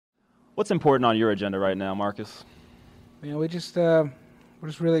What's important on your agenda right now, Marcus? We just we're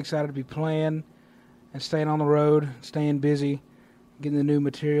just really excited to be playing and staying on the road, staying busy, getting the new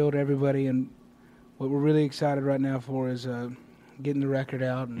material to everybody. And what we're really excited right now for is getting the record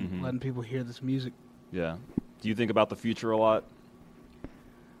out and letting people hear this music. Yeah. Do you think about the future a lot?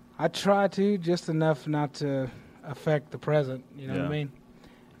 I try to, just enough not to affect the present. You know what I Yeah. mean?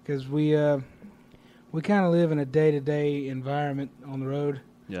 Because we kind of live in a day-to-day environment on the road,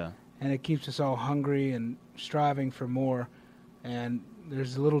 Yeah. and it keeps us all hungry and striving for more. And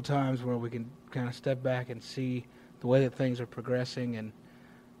there's little times where we can kind of step back and see the way that things are progressing, and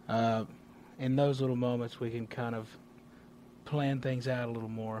in those little moments we can kind of plan things out a little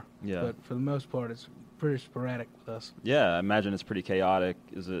more. Yeah. But for the most part, it's pretty sporadic with us. Yeah, I imagine it's pretty chaotic.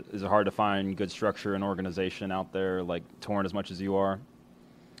 Is it hard to find good structure and organization out there, like touring as much as you are?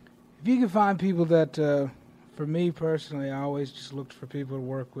 If you can find people that, for me personally, I always just looked for people to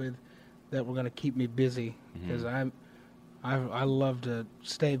work with that were going to keep me busy, because I love to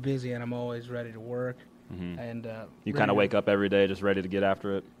stay busy, and I'm always ready to work. And You kind of wake up every day just ready to get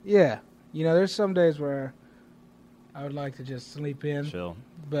after it? Yeah, there's some days where I would like to just sleep in, Chill.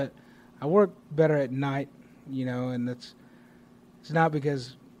 but I work better at night, and it's not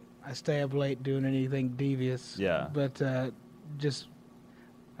because I stay up late doing anything devious. Yeah. But just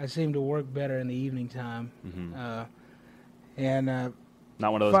I seem to work better in the evening time. And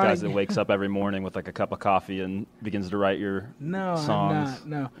Not one of those guys that wakes up every morning with like a cup of coffee and begins to write your no, songs. I'm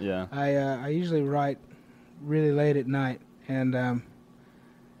not. No. Yeah. I usually write really late at night, and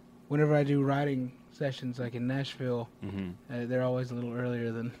whenever I do writing sessions like in Nashville, they're always a little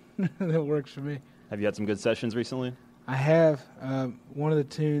earlier than that works for me. Have you had some good sessions recently? I have. One of the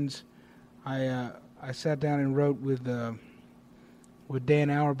tunes I sat down and wrote with Dan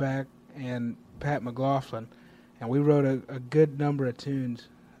Auerbach and Pat McLaughlin, and we wrote a good number of tunes.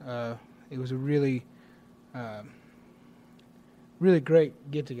 It was a really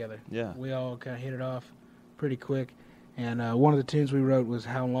great get-together. Yeah. We all kind of hit it off pretty quick, and one of the tunes we wrote was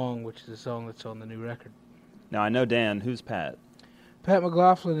How Long, which is a song that's on the new record. Now, I know Dan. Who's Pat? Pat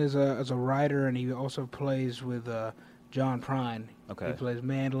McLaughlin is a writer, and he also plays with John Prine. Okay. He plays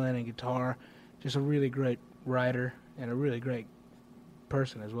mandolin and guitar. Just a really great writer and a really great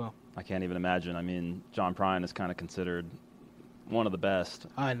person as well. I can't even imagine. I mean, John Prine is kind of considered one of the best.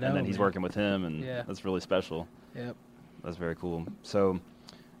 I know, And then he's man. working with him, and Yeah. that's really special. Yep. That's very cool. So,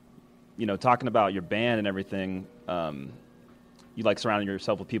 talking about your band and everything, you like surrounding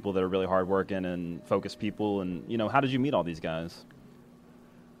yourself with people that are really hardworking and focused people. And, how did you meet all these guys?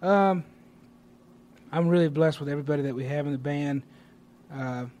 I'm really blessed with everybody that we have in the band.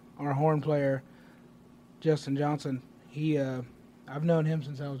 Our horn player, Justin Johnson, I've known him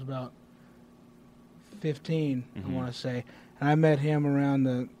since I was about 15, I want to say. And I met him around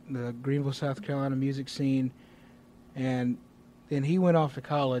the Greenville, South Carolina music scene. And then he went off to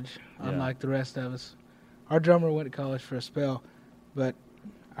college, unlike the rest of us. Our drummer went to college for a spell. But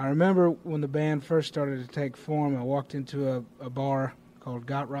I remember when the band first started to take form, I walked into a bar called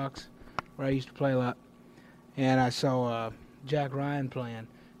Got Rocks, where I used to play a lot. And I saw Jack Ryan playing.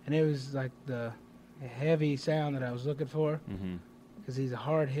 And it was like the heavy sound that I was looking for, because he's a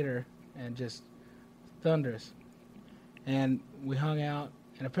hard hitter and just thunderous. And we hung out,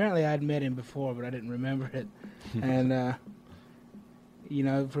 and apparently I'd met him before, but I didn't remember it. And,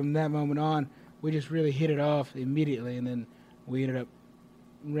 from that moment on, we just really hit it off immediately, and then we ended up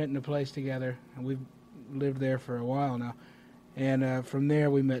renting a place together, and we've lived there for a while now. And from there,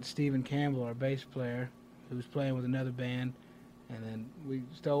 we met Stephen Campbell, our bass player, who was playing with another band, and then we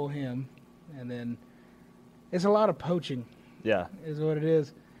stole him, and then it's a lot of poaching. Yeah. Is what it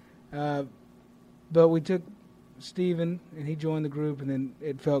is. But we took Stephen, and he joined the group, and then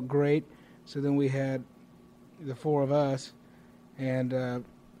it felt great. So then we had the four of us, and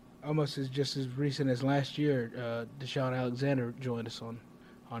almost just as recent as last year, Deshaun Alexander joined us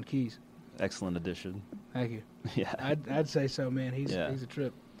on keys. Excellent addition. Thank you. Yeah. I'd say so, man. He's a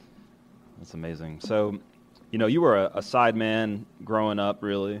trip. That's amazing. So, you were a side man growing up,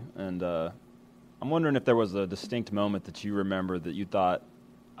 really, and I'm wondering if there was a distinct moment that you remember that you thought,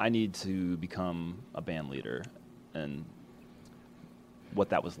 I need to become a band leader, and what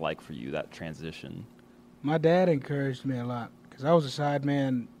that was like for you, that transition. My dad encouraged me a lot, because I was a side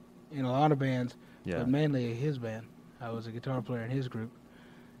man in a lot of bands, but mainly his band. I was a guitar player in his group,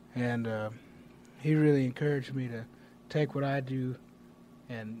 and he really encouraged me to take what I do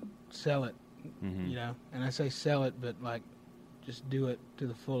and sell it, And I say sell it, but like just do it to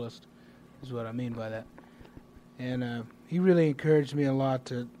the fullest is what I mean by that. And he really encouraged me a lot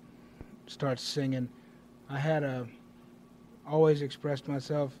to start singing. I had always expressed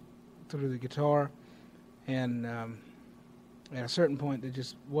myself through the guitar, and at a certain point, it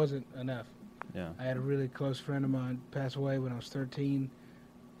just wasn't enough. Yeah. I had a really close friend of mine pass away when I was 13,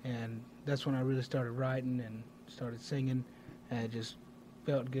 and that's when I really started writing and started singing, and it just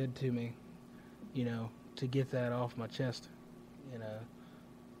felt good to me, to get that off my chest, in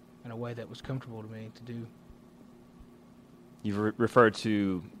a way that was comfortable to me to do. You've referred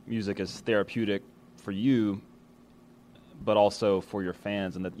to music as therapeutic for you, but also for your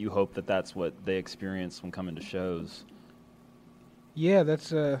fans, and that you hope that that's what they experience when coming to shows. Yeah,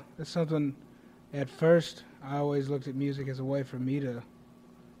 that's something. At first, I always looked at music as a way for me to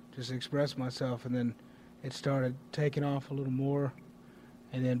just express myself, and then it started taking off a little more,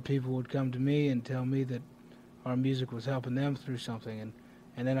 and then people would come to me and tell me that our music was helping them through something,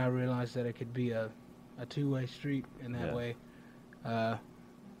 and then I realized that it could be a two-way street in that way.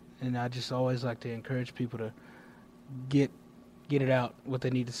 And I just always like to encourage people to get it out, what they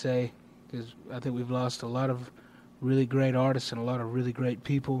need to say, because I think we've lost a lot of really great artists and a lot of really great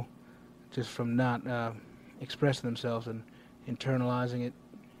people just from not expressing themselves and internalizing it.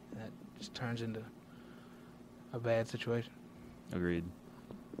 That just turns into a bad situation. Agreed.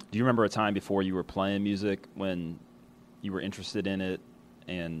 Do you remember a time before you were playing music when you were interested in it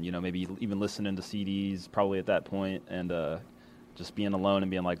and, maybe even listening to CDs probably at that point and just being alone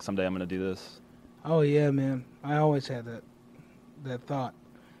and being like, someday I'm going to do this? Oh, yeah, man. I always had that thought.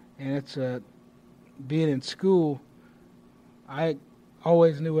 And it's being in school, I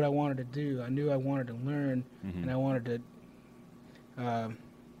always knew what I wanted to do. I knew I wanted to learn, and I wanted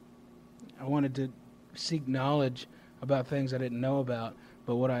to seek knowledge about things I didn't know about.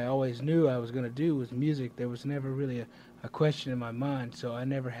 But what I always knew I was going to do was music. There was never really a question in my mind, so I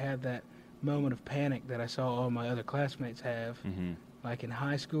never had that moment of panic that I saw all my other classmates have, like in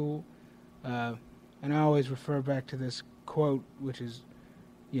high school. And I always refer back to this quote, which is,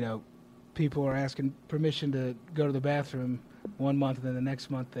 people are asking permission to go to the bathroom one month, and then the next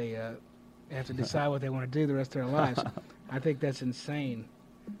month they have to decide what they want to do the rest of their lives. I think that's insane.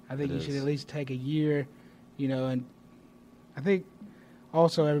 I think you should at least take a year, and I think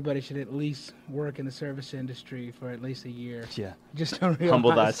also everybody should at least work in the service industry for at least a year. Yeah. Just to realize,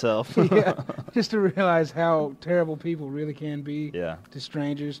 humble thyself. Yeah, just to realize how terrible people really can be to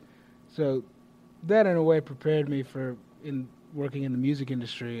strangers. So that in a way prepared me for working in the music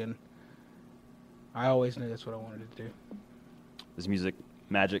industry, and I always knew that's what I wanted to do. Is music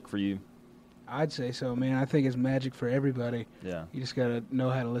magic for you? I'd say so, man. I think it's magic for everybody. Yeah. You just got to know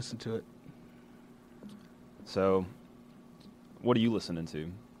how to listen to it. So, what are you listening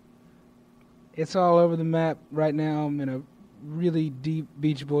to? It's all over the map right now. I'm in a really deep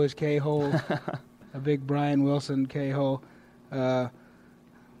Beach Boys K-hole, a big Brian Wilson K-hole, a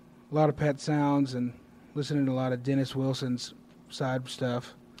lot of Pet Sounds, and listening to a lot of Dennis Wilson's side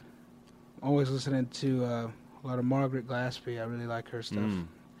stuff. Always listening to a lot of Margaret Glaspie. I really like her stuff.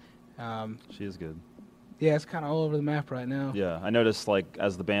 She is good. Yeah, it's kind of all over the map right now. Yeah, I noticed,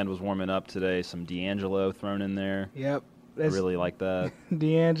 as the band was warming up today, some D'Angelo thrown in there. Yep. I really like that.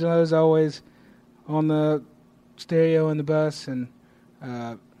 D'Angelo's always on the stereo in the bus, and,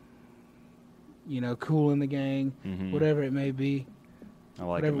 Cool in the Gang, whatever it may be. I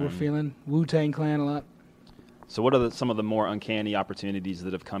like whatever it, we're feeling. Wu-Tang Clan a lot. So what are some of the more uncanny opportunities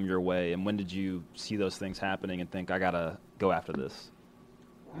that have come your way, and when did you see those things happening and think, I got to go after this?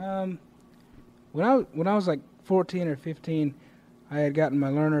 When I was like 14 or 15, I had gotten my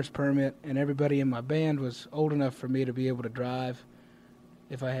learner's permit, and everybody in my band was old enough for me to be able to drive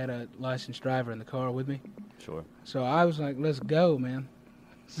if I had a licensed driver in the car with me. Sure. So I was like, let's go, man.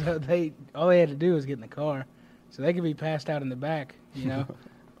 So all they had to do was get in the car. So they could be passed out in the back,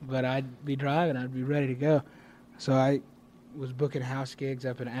 but I'd be driving, I'd be ready to go. So I was booking house gigs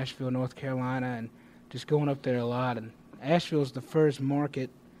up in Asheville, North Carolina, and just going up there a lot. And Asheville's the first market.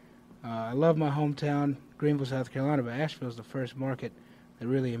 I love my hometown, Greenville, South Carolina, but Asheville's the first market that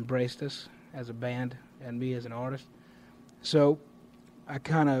really embraced us as a band and me as an artist. So I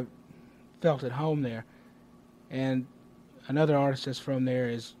kind of felt at home there. And another artist that's from there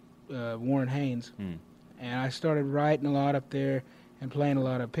is Warren Haynes. And I started writing a lot up there and playing a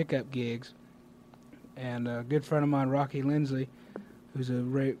lot of pickup gigs. And a good friend of mine, Rocky Lindsley, who's a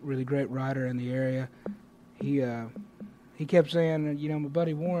really great writer in the area, he kept saying, my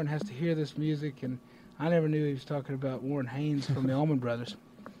buddy Warren has to hear this music, and I never knew he was talking about Warren Haynes from the Allman Brothers.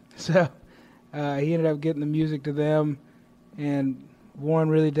 So he ended up getting the music to them, and Warren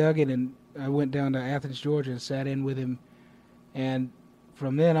really dug it, and I went down to Athens, Georgia, and sat in with him. And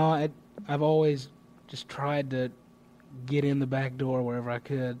from then on, I've always just tried to get in the back door wherever I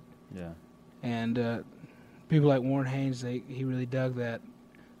could. Yeah. And people like Warren Haynes, he really dug that.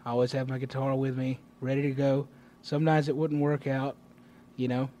 I always have my guitar with me, ready to go. Sometimes it wouldn't work out, you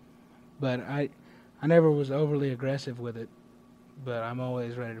know, but I never was overly aggressive with it, but I'm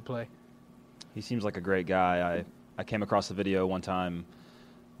always ready to play. He seems like a great guy. I came across a video one time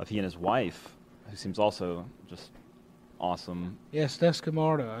of he and his wife, who seems also just awesome. Yeah, Steph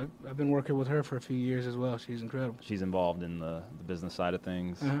Camardo. I've been working with her for a few years as well. She's incredible. She's involved in the business side of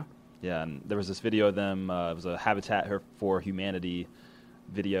things. Uh-huh. Yeah, and there was this video of them. It was a Habitat for Humanity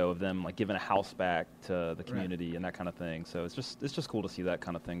video of them like giving a house back to the community and that kind of thing. So it's just cool to see that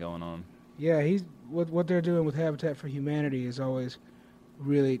kind of thing going on. Yeah, what they're doing with Habitat for Humanity is always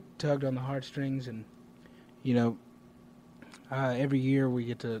really tugged on the heartstrings, and you know, every year we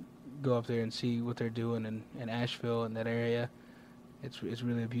get to go up there and see what they're doing in Asheville and that area. It's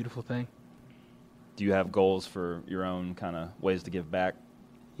really a beautiful thing. Do you have goals for your own kind of ways to give back?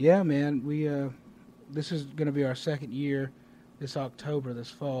 Yeah, man. We this is going to be our second year this October, this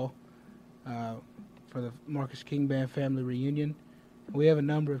fall, for the Marcus King Band Family Reunion. We have a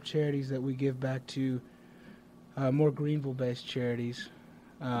number of charities that we give back to, more Greenville-based charities.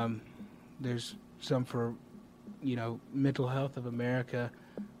 There's some for, you know, Mental Health of America,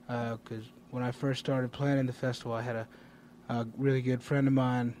 because when I first started planning the festival, I had a really good friend of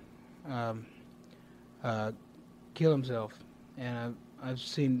mine kill himself, and I've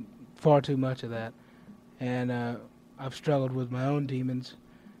seen far too much of that, and I've struggled with my own demons,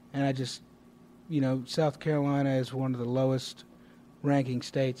 and I just, you know, South Carolina is one of the lowest ranking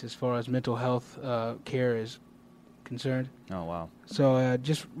states as far as mental health care is concerned. Oh, wow. So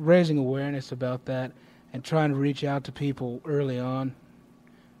just raising awareness about that and trying to reach out to people early on.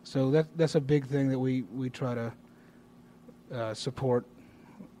 So that's a big thing that we try to support.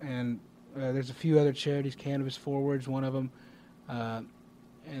 And there's a few other charities, Cannabis Forward's one of them,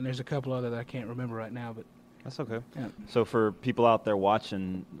 and there's a couple other that I can't remember right now, but that's okay. Yeah. So for people out there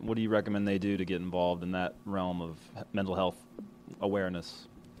watching, what do you recommend they do to get involved in that realm of mental health awareness?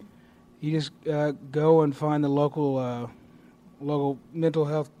 You just go and find the local Mental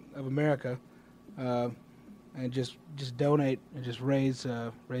Health of America, and just donate and just raise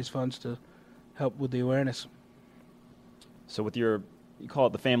funds to help with the awareness. So with you call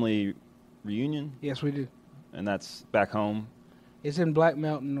it the family reunion? Yes, we do. And that's back home? It's in Black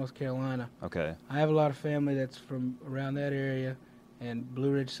Mountain, North Carolina. Okay. I have a lot of family that's from around that area and Blue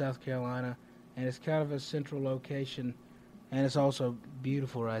Ridge, South Carolina, and it's kind of a central location, and it's also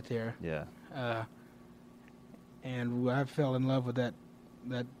beautiful right there. Yeah. And I fell in love with that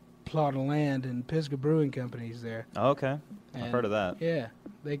plot of land, and Pisgah Brewing Company's there. Oh, okay. And I've heard of that. Yeah.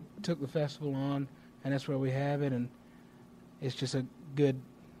 They took the festival on, and that's where we have it, and it's just a good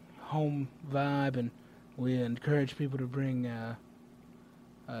home vibe, and we encourage people to bring a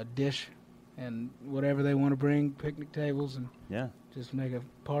dish and whatever they want to bring, picnic tables, and just make a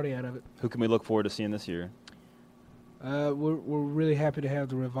party out of it. Who can we look forward to seeing this year? We're really happy to have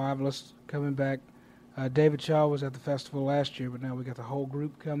the Revivalists coming back. David Shaw was at the festival last year, but now we got the whole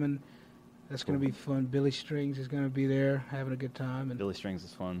group coming. That's going to be fun. Billy Strings is going to be there, having a good time. And Billy Strings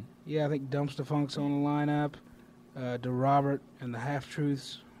is fun. Yeah, I think Dumpster Funk's on the lineup. DeRobert and the Half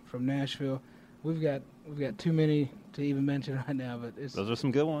Truths from Nashville. We've got too many to even mention right now, but those are some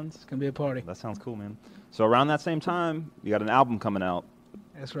good ones. It's gonna be a party. That sounds cool, man. So around that same time, you got an album coming out.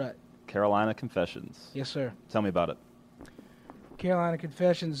 That's right. Carolina Confessions. Yes, sir. Tell me about it. Carolina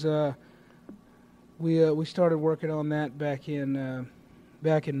Confessions. We started working on that back in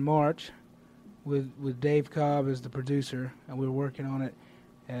March, with Dave Cobb as the producer, and we were working on it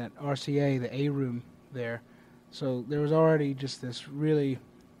at RCA, the A Room there. So there was already just this really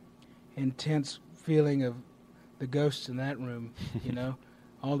intense feeling of the ghosts in that room, you know,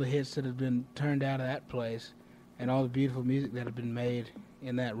 all the hits that had been turned out of that place, and all the beautiful music that had been made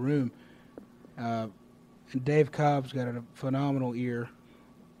in that room. And Dave Cobb's got a phenomenal ear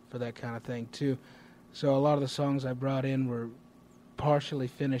for that kind of thing too. So a lot of the songs I brought in were partially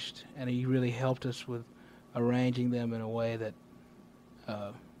finished, and he really helped us with arranging them in a way that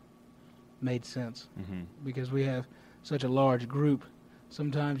made sense. Mm-hmm. Because we have such a large group,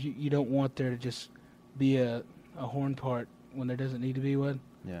 sometimes you don't want there to just be a horn part when there doesn't need to be one.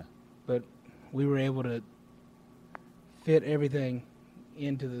 Yeah. But we were able to fit everything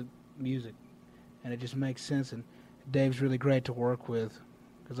into the music, and it just makes sense. And Dave's really great to work with,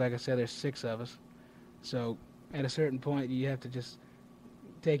 because like I said, there's 6 of us. So at a certain point, you have to just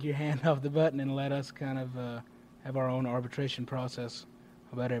take your hand off the button and let us kind of have our own arbitration process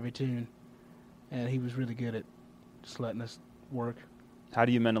about every tune. And he was really good at just letting us work. How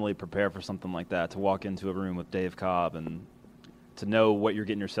do you mentally prepare for something like that, to walk into a room with Dave Cobb and to know what you're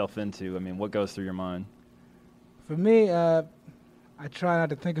getting yourself into? I mean, what goes through your mind? For me, I I try not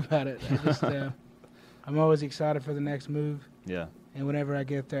to think about it. I just I'm always excited for the next move. Yeah. And whenever I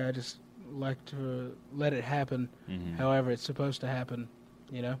get there, I just like to let it happen however it's supposed to happen,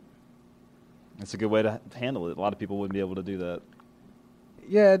 you know? It's a good way to handle it. A lot of people wouldn't be able to do that.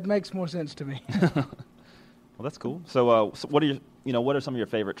 Yeah, it makes more sense to me. Well, that's cool. So, what are what are some of your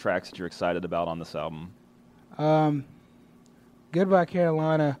favorite tracks that you're excited about on this album? Goodbye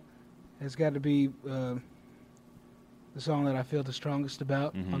Carolina has got to be the song that I feel the strongest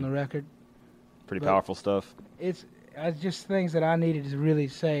about on the record. Pretty powerful stuff. It's just things that I needed to really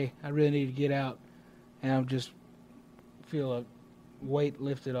say. I really need to get out, and I just feel a weight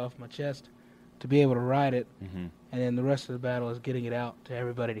lifted off my chest to be able to write it. And then the rest of the battle is getting it out to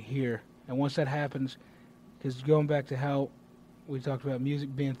everybody to hear. And once that happens, because going back to how we talked about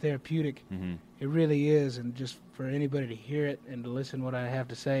music being therapeutic, it really is. And just for anybody to hear it and to listen to what I have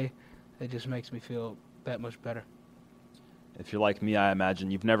to say, it just makes me feel that much better. If you're like me, I imagine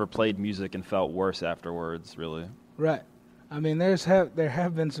you've never played music and felt worse afterwards, really. Right. I mean, there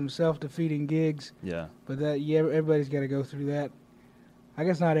have been some self-defeating gigs. Yeah. But everybody's got to go through that. I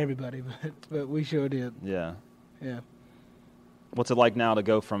guess not everybody, but we sure did. Yeah. Yeah. What's it like now to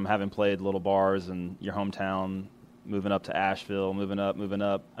go from having played little bars in your hometown, moving up to Asheville, moving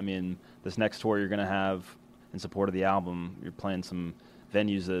up? I mean, this next tour you're going to have in support of the album, you're playing some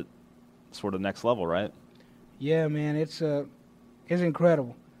venues at sort of next level, right? Yeah, man, it's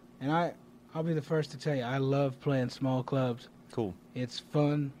incredible. And I'll be the first to tell you, I love playing small clubs. Cool. It's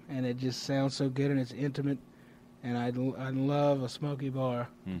fun, and it just sounds so good, and it's intimate. And I love a smoky bar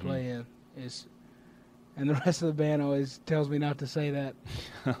to play in. And the rest of the band always tells me not to say that.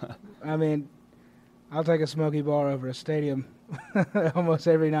 I mean, I'll take a smoky bar over a stadium almost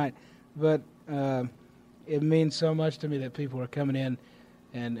every night. But it means so much to me that people are coming in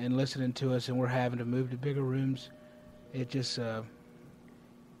and listening to us, and we're having to move to bigger rooms. It just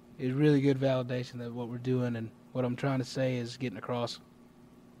is really good validation that what we're doing and what I'm trying to say is getting across.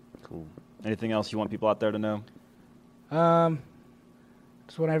 Cool. Anything else you want people out there to know?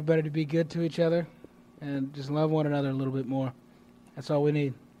 Just want everybody to be good to each other and just love one another a little bit more. That's all we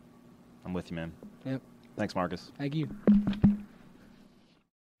need. I'm with you, man. Yep. Thanks, Marcus. Thank you.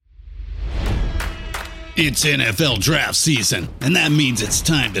 It's NFL draft season, and that means it's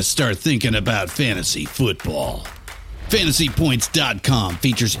time to start thinking about fantasy football. FantasyPoints.com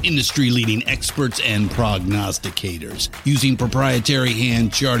features industry-leading experts and prognosticators using proprietary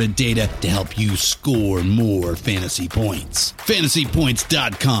hand-charted data to help you score more fantasy points.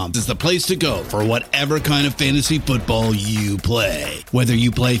 FantasyPoints.com is the place to go for whatever kind of fantasy football you play. Whether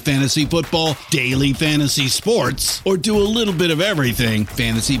you play fantasy football, daily fantasy sports, or do a little bit of everything,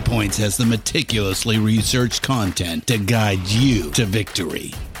 Fantasy Points has the meticulously researched content to guide you to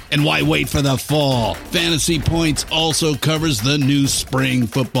victory. And why wait for the fall? Fantasy Points also covers the new spring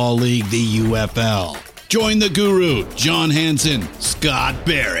football league, the UFL. Join the guru, John Hansen, Scott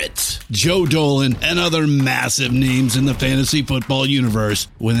Barrett, Joe Dolan, and other massive names in the fantasy football universe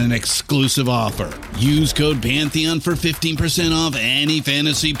with an exclusive offer. Use code Pantheon for 15% off any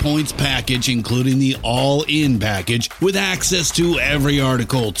Fantasy Points package, including the all-in package, with access to every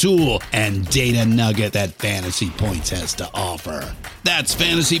article, tool, and data nugget that Fantasy Points has to offer. That's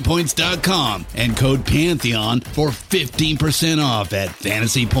FantasyPoints.com and code Pantheon for 15% off at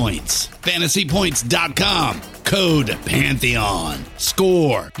Fantasy Points. FantasyPoints.com, code Pantheon.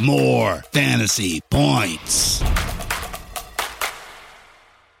 Score more fantasy points.